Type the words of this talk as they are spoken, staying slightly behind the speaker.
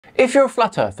If you're a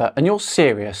flat earther and you're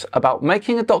serious about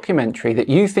making a documentary that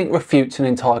you think refutes an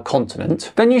entire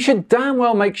continent, then you should damn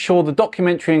well make sure the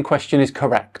documentary in question is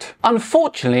correct.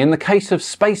 Unfortunately, in the case of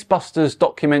Spacebusters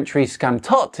documentary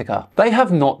Scamtarctica, they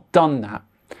have not done that.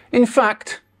 In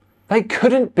fact, they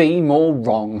couldn't be more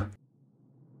wrong.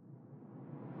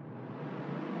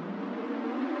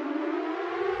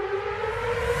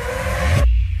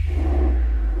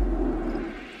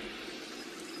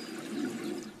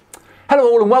 Hello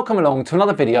all and welcome along to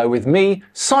another video with me,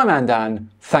 Simon Dan.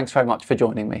 Thanks very much for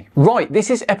joining me. Right, this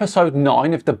is episode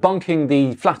 9 of debunking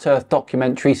the flat earth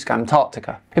documentary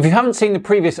Scamtarctica. If you haven't seen the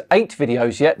previous 8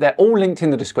 videos yet, they're all linked in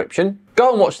the description.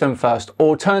 Go and watch them first,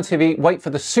 or alternatively wait for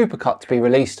the supercut to be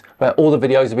released where all the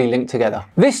videos will be linked together.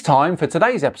 This time, for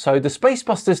today's episode, the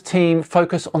Spacebusters team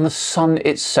focus on the sun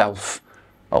itself.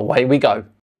 Away we go.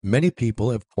 Many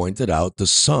people have pointed out the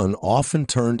sun often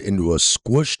turned into a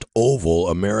squished oval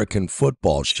American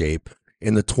football shape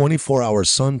in the 24-hour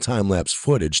sun time-lapse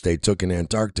footage they took in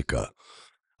Antarctica.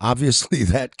 Obviously,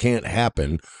 that can't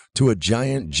happen to a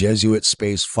giant Jesuit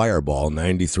space fireball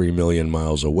 93 million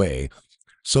miles away,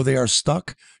 so they are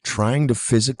stuck trying to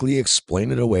physically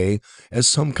explain it away as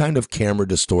some kind of camera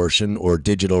distortion or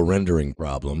digital rendering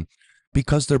problem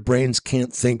because their brains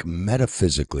can't think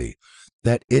metaphysically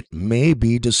that it may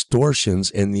be distortions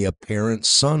in the apparent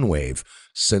sun wave,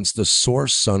 since the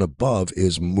source sun above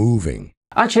is moving.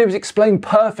 Actually, it was explained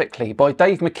perfectly by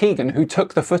Dave McKeegan, who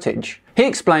took the footage. He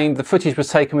explained the footage was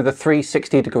taken with a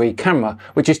 360-degree camera,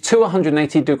 which is two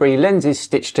 180-degree lenses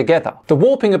stitched together. The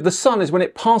warping of the sun is when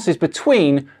it passes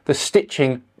between the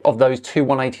stitching of those two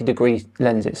 180-degree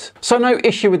lenses. So no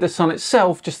issue with the sun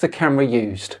itself, just the camera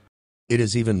used. It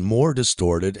is even more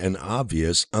distorted and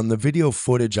obvious on the video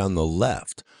footage on the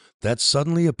left that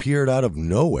suddenly appeared out of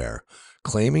nowhere,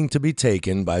 claiming to be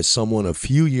taken by someone a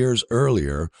few years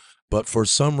earlier, but for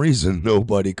some reason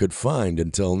nobody could find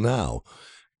until now.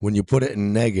 When you put it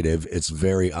in negative, it's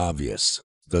very obvious.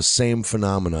 The same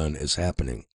phenomenon is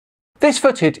happening. This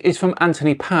footage is from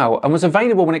Anthony Powell and was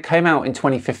available when it came out in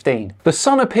 2015. The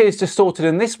sun appears distorted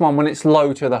in this one when it's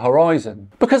low to the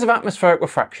horizon, because of atmospheric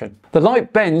refraction. The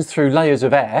light bends through layers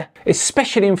of air,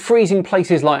 especially in freezing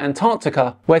places like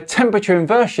Antarctica, where temperature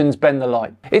inversions bend the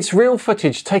light. It's real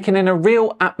footage taken in a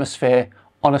real atmosphere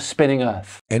on a spinning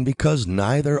Earth. And because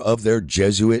neither of their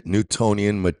Jesuit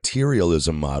Newtonian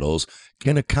materialism models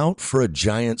can account for a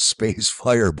giant space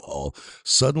fireball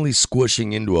suddenly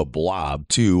squishing into a blob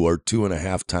 2 or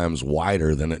 2.5 times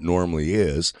wider than it normally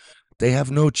is, they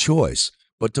have no choice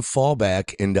but to fall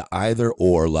back into either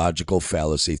or logical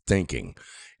fallacy thinking.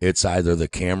 It's either the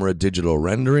camera digital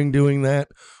rendering doing that,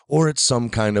 or it's some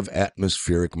kind of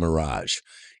atmospheric mirage,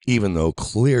 even though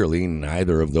clearly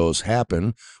neither of those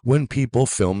happen when people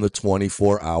film the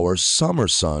 24-hour summer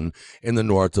sun in the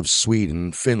north of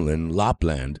Sweden, Finland,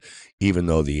 Lapland, even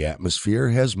though the atmosphere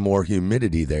has more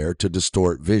humidity there to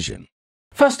distort vision.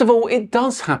 First of all, it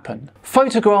does happen.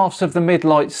 Photographs of the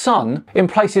midnight sun in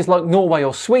places like Norway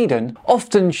or Sweden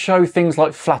often show things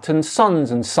like flattened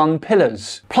suns and sun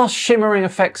pillars, plus shimmering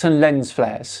effects and lens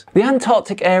flares. The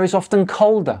Antarctic air is often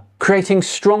colder, creating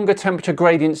stronger temperature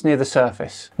gradients near the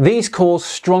surface. These cause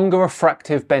stronger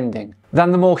refractive bending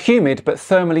than the more humid but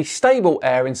thermally stable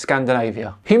air in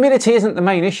Scandinavia. Humidity isn't the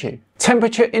main issue.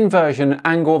 Temperature inversion and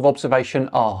angle of observation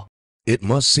are. It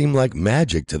must seem like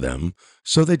magic to them,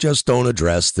 so they just don't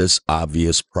address this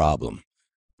obvious problem.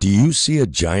 Do you see a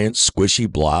giant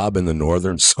squishy blob in the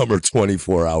northern summer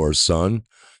 24-hour sun?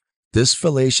 This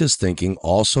fallacious thinking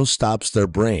also stops their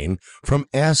brain from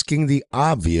asking the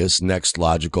obvious next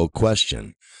logical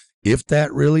question. If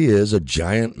that really is a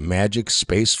giant magic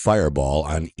space fireball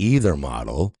on either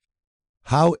model,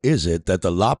 how is it that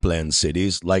the Lapland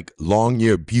cities like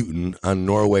Longyearbyen on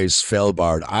Norway's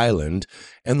Svalbard Island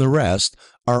and the rest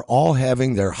are all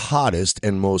having their hottest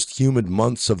and most humid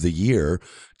months of the year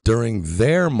during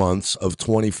their months of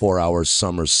 24-hour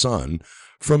summer sun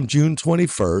from June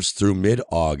 21st through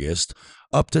mid-August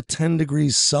up to 10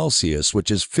 degrees Celsius, which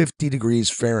is 50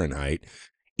 degrees Fahrenheit,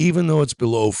 even though it's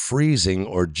below freezing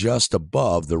or just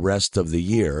above the rest of the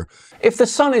year? If the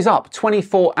sun is up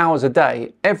 24 hours a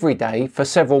day, every day, for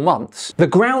several months, the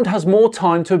ground has more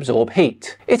time to absorb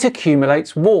heat. It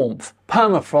accumulates warmth.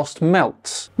 Permafrost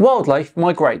melts. Wildlife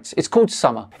migrates. It's called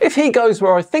summer. If he goes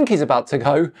where I think he's about to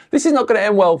go, this is not going to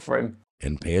end well for him.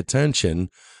 And pay attention,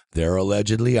 they're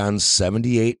allegedly on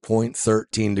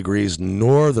 78.13 degrees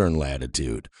northern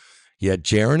latitude. Yet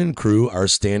Jaron and crew are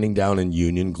standing down in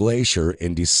Union Glacier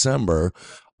in December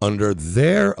under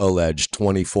their alleged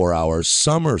 24-hour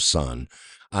summer sun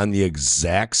on the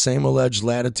exact same alleged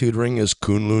latitude ring as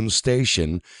Kunlun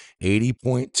Station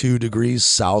 80.2 degrees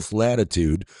south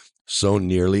latitude, so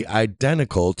nearly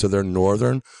identical to their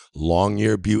northern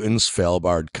Longyearbyen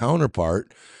Svalbard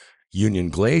counterpart, Union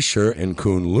Glacier and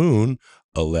Kunlun,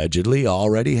 allegedly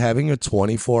already having a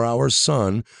 24-hour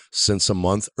sun since a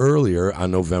month earlier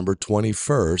on November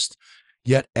 21st,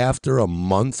 yet after a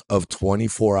month of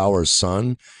 24-hour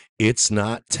sun, it's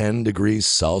not 10 degrees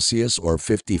Celsius or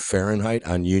 50 Fahrenheit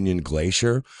on Union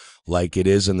Glacier like it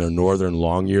is in their northern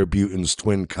Longyearbyen's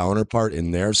twin counterpart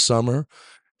in their summer.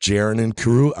 Jaron and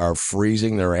crew are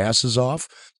freezing their asses off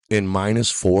in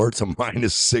 -4 to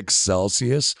 -6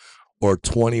 Celsius or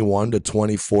 21 to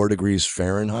 24 degrees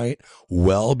Fahrenheit,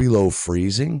 well below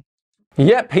freezing.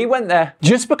 Yep, he went there.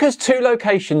 Just because two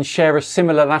locations share a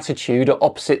similar latitude at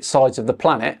opposite sides of the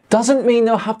planet doesn't mean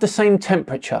they'll have the same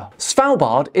temperature.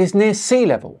 Svalbard is near sea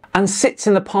level and sits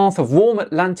in the path of warm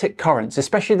Atlantic currents,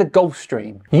 especially the Gulf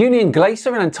Stream. Union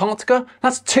Glacier in Antarctica,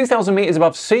 that's 2,000 meters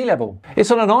above sea level.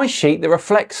 It's on an ice sheet that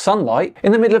reflects sunlight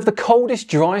in the middle of the coldest,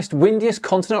 driest, windiest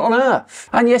continent on Earth.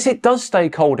 And yes, it does stay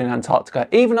cold in Antarctica,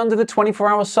 even under the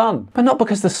 24-hour sun. But not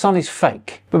because the sun is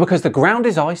fake, but because the ground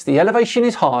is ice, the elevation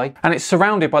is high, and it's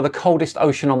surrounded by the coldest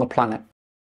ocean on the planet.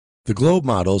 The globe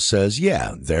model says,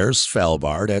 yeah, there's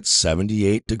Svalbard at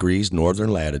 78 degrees northern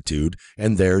latitude,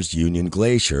 and there's Union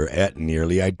Glacier at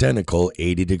nearly identical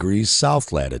 80 degrees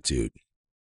south latitude.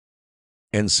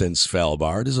 And since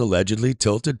Svalbard is allegedly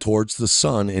tilted towards the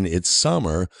sun in its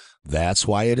summer, that's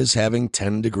why it is having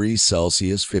 10 degrees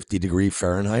Celsius, 50 degree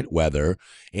Fahrenheit weather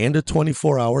and a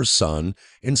 24-hour sun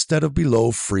instead of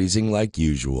below freezing like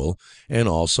usual, and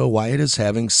also why it is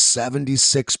having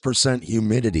 76%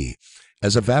 humidity,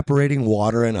 as evaporating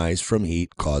water and ice from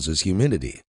heat causes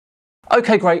humidity.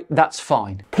 Okay, great, that's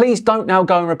fine. Please don't now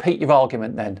go and repeat your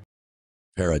argument then.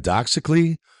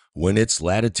 Paradoxically, when its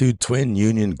latitude twin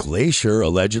Union Glacier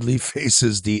allegedly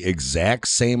faces the exact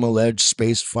same alleged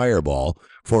space fireball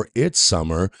for its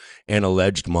summer and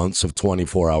alleged months of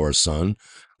 24-hour sun,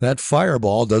 that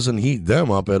fireball doesn't heat them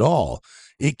up at all.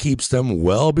 It keeps them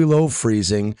well below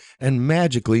freezing and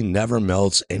magically never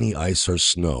melts any ice or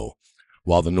snow.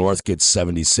 While the North gets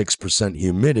 76%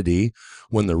 humidity,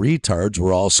 when the retards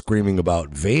were all screaming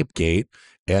about Vapegate,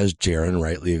 as Jaron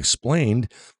rightly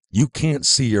explained, you can't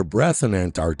see your breath in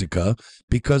Antarctica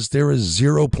because there is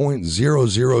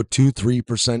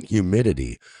 0.0023%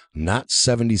 humidity, not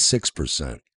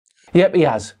 76%. Yep, he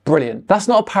has. Brilliant. That's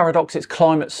not a paradox, it's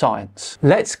climate science.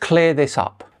 Let's clear this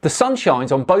up. The sun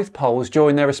shines on both poles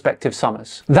during their respective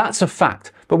summers. That's a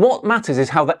fact, but what matters is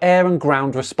how the air and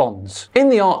ground responds. In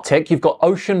the Arctic, you've got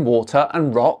ocean water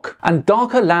and rock, and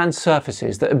darker land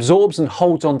surfaces that absorbs and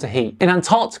holds on to heat. In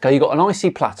Antarctica, you've got an icy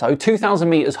plateau 2,000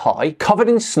 meters high, covered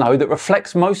in snow that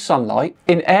reflects most sunlight,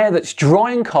 in air that's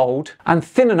dry and cold, and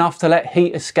thin enough to let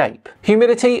heat escape.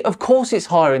 Humidity, of course it's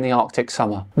higher in the Arctic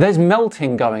summer. There's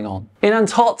melting going on. In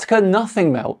Antarctica,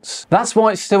 nothing melts. That's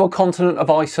why it's still a continent of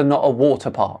ice and not a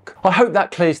water park. I hope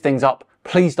that clears things up.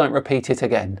 Please don't repeat it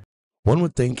again. One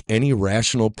would think any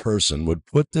rational person would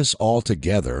put this all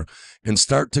together and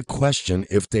start to question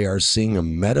if they are seeing a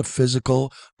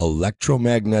metaphysical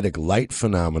electromagnetic light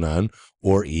phenomenon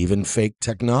or even fake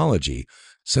technology,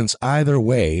 since either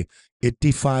way, it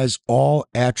defies all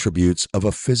attributes of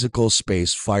a physical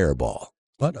space fireball.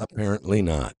 But apparently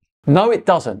not. No, it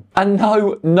doesn't. And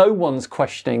no, no one's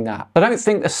questioning that. I don't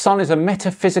think the sun is a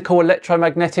metaphysical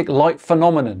electromagnetic light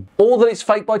phenomenon, or that it's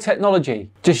fake by technology.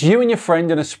 Just you and your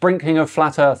friend and a sprinkling of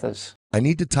flat earthers. I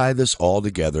need to tie this all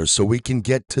together so we can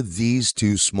get to these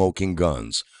two smoking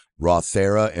guns,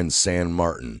 Rothera and San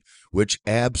Martin, which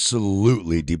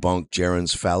absolutely debunk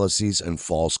Jaron's fallacies and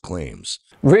false claims.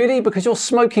 Really? Because your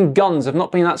smoking guns have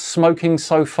not been that smoking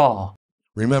so far.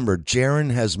 Remember,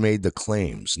 Jaron has made the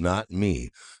claims, not me,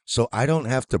 so I don't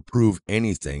have to prove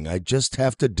anything, I just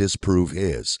have to disprove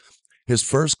his. His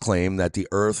first claim that the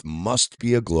Earth must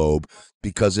be a globe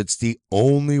because it's the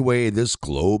only way this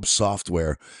globe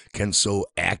software can so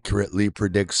accurately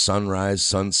predict sunrise,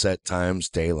 sunset times,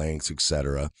 day lengths,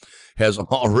 etc., has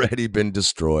already been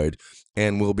destroyed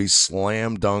and will be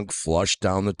slam dunk flushed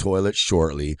down the toilet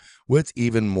shortly with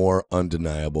even more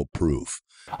undeniable proof.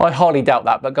 I hardly doubt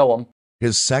that, but go on.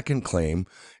 His second claim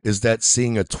is that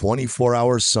seeing a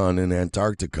 24-hour sun in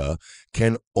Antarctica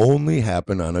can only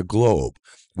happen on a globe,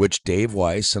 which Dave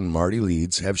Weiss and Marty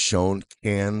Leeds have shown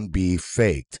can be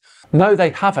faked. No, they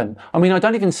haven't. I mean, I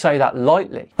don't even say that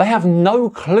lightly. They have no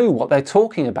clue what they're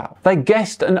talking about. They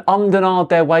guessed and ummed and ahed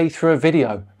their way through a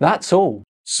video. That's all.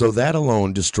 So that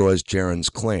alone destroys Jaron's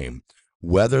claim.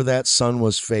 Whether that sun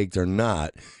was faked or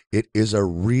not, it is a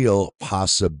real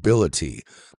possibility.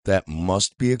 that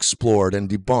must be explored and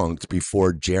debunked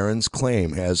before Jaren's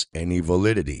claim has any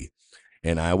validity.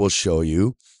 And I will show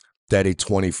you that a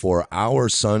 24-hour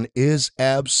sun is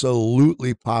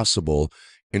absolutely possible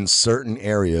in certain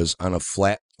areas on a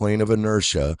flat plane of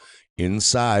inertia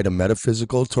inside a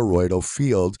metaphysical toroidal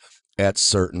field at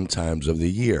certain times of the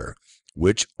year,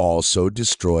 which also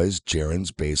destroys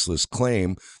Jaren's baseless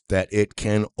claim that it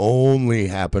can only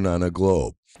happen on a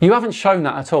globe. You haven't shown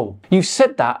that at all. You've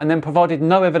said that and then provided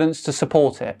no evidence to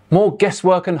support it. More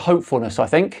guesswork and hopefulness, I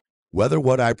think. Whether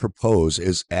what I propose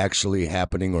is actually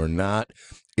happening or not,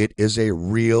 it is a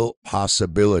real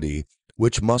possibility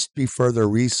which must be further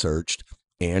researched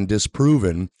and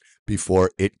disproven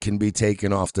before it can be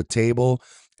taken off the table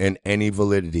and any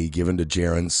validity given to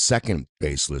Jaren's second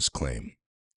baseless claim.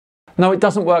 No, it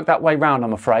doesn't work that way round,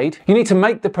 I'm afraid. You need to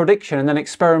make the prediction and then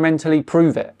experimentally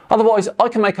prove it. Otherwise, I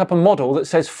can make up a model that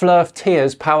says Flurf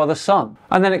tears power the sun,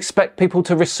 and then expect people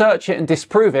to research it and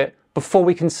disprove it before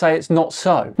we can say it's not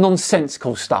so.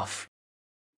 Nonsensical stuff.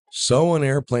 So an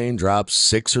airplane drops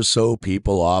 6 or so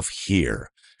people off here,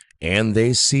 and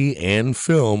they see and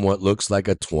film what looks like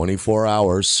a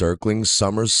 24-hour circling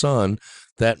summer sun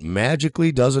that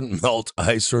magically doesn't melt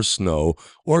ice or snow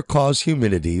or cause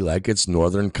humidity like its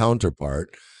northern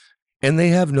counterpart, and they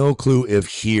have no clue if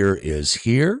here is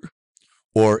here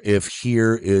or if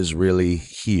here is really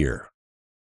here.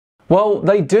 Well,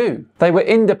 they do. They were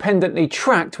independently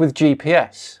tracked with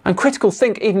GPS, and Critical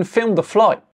Think even filmed the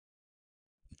flight.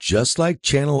 Just like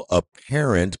channel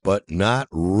apparent but not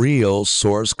real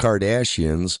source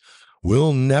Kardashians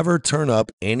will never turn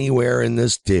up anywhere in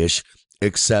this dish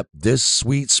except this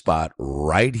sweet spot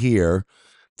right here,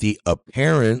 the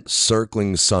apparent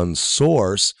circling sun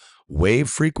source wave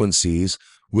frequencies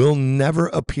will never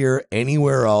appear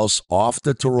anywhere else off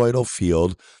the toroidal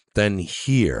field than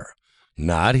here,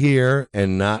 not here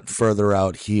and not further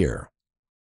out here.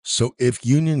 So if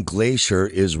Union Glacier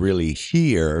is really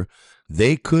here,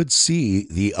 they could see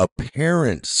the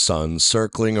apparent sun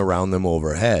circling around them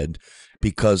overhead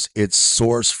because its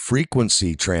source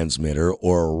frequency transmitter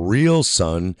or real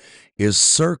sun is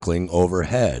circling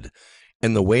overhead,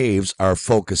 and the waves are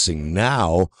focusing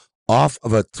now off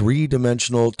of a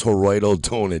three-dimensional toroidal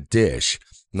donut dish,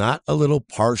 not a little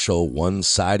partial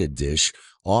one-sided dish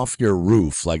off your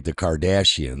roof like the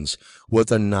Kardashians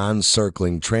with a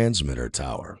non-circling transmitter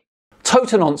tower.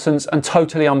 Total nonsense and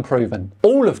totally unproven.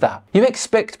 All of that. You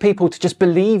expect people to just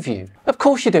believe you. Of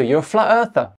course you do, you're a flat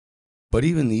earther. But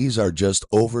even these are just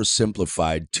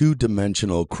oversimplified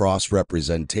two-dimensional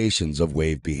cross-representations of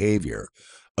wave behavior.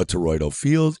 A toroidal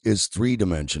field is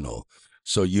three-dimensional,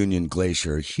 so Union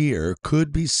Glacier here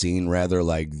could be seen rather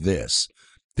like this.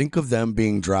 Think of them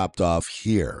being dropped off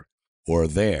here, or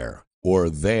there,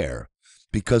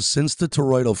 because since the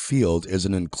toroidal field is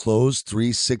an enclosed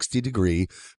 360-degree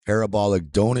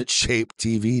parabolic donut-shaped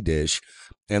TV dish,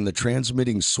 and the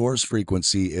transmitting source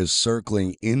frequency is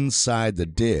circling inside the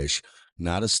dish,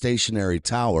 not a stationary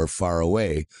tower far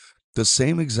away, the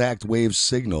same exact wave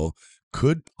signal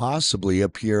could possibly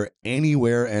appear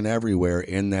anywhere and everywhere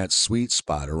in that sweet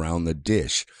spot around the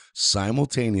dish,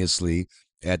 simultaneously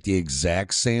at the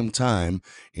exact same time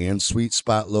and sweet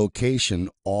spot location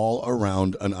all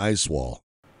around an ice wall.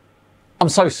 I'm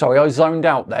so sorry, I zoned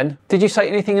out then. Did you say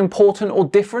anything important or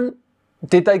different?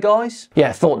 Did they, guys?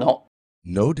 Yeah, thought not.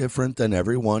 No different than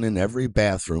everyone in every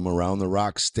bathroom around the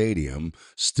Rock Stadium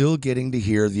still getting to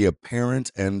hear the apparent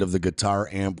end of the guitar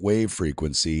amp wave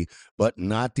frequency, but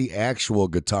not the actual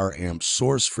guitar amp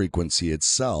source frequency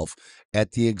itself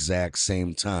at the exact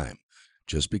same time.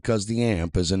 Just because the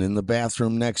amp isn't in the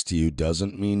bathroom next to you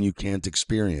doesn't mean you can't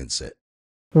experience it.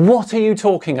 What are you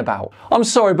talking about? I'm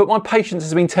sorry, but my patience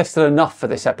has been tested enough for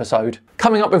this episode.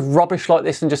 Coming up with rubbish like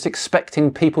this and just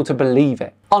expecting people to believe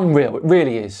it. Unreal, it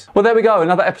really is. Well, there we go,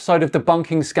 another episode of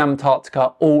Debunking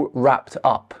Scamtarctica all wrapped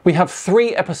up. We have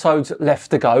 3 episodes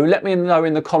left to go. Let me know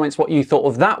in the comments what you thought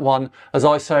of that one, as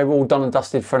I say we're all done and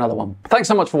dusted for another one. Thanks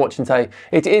so much for watching today.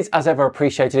 It is, as ever,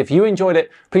 appreciated. If you enjoyed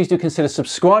it, please do consider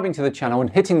subscribing to the channel and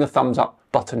hitting the thumbs up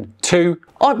button too.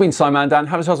 I've been Simon Dan,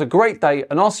 have yourselves a great day,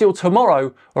 and I'll see you all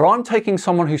tomorrow, where I'm taking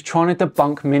someone who's trying to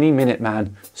debunk Mini Minute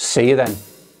Man. See you then.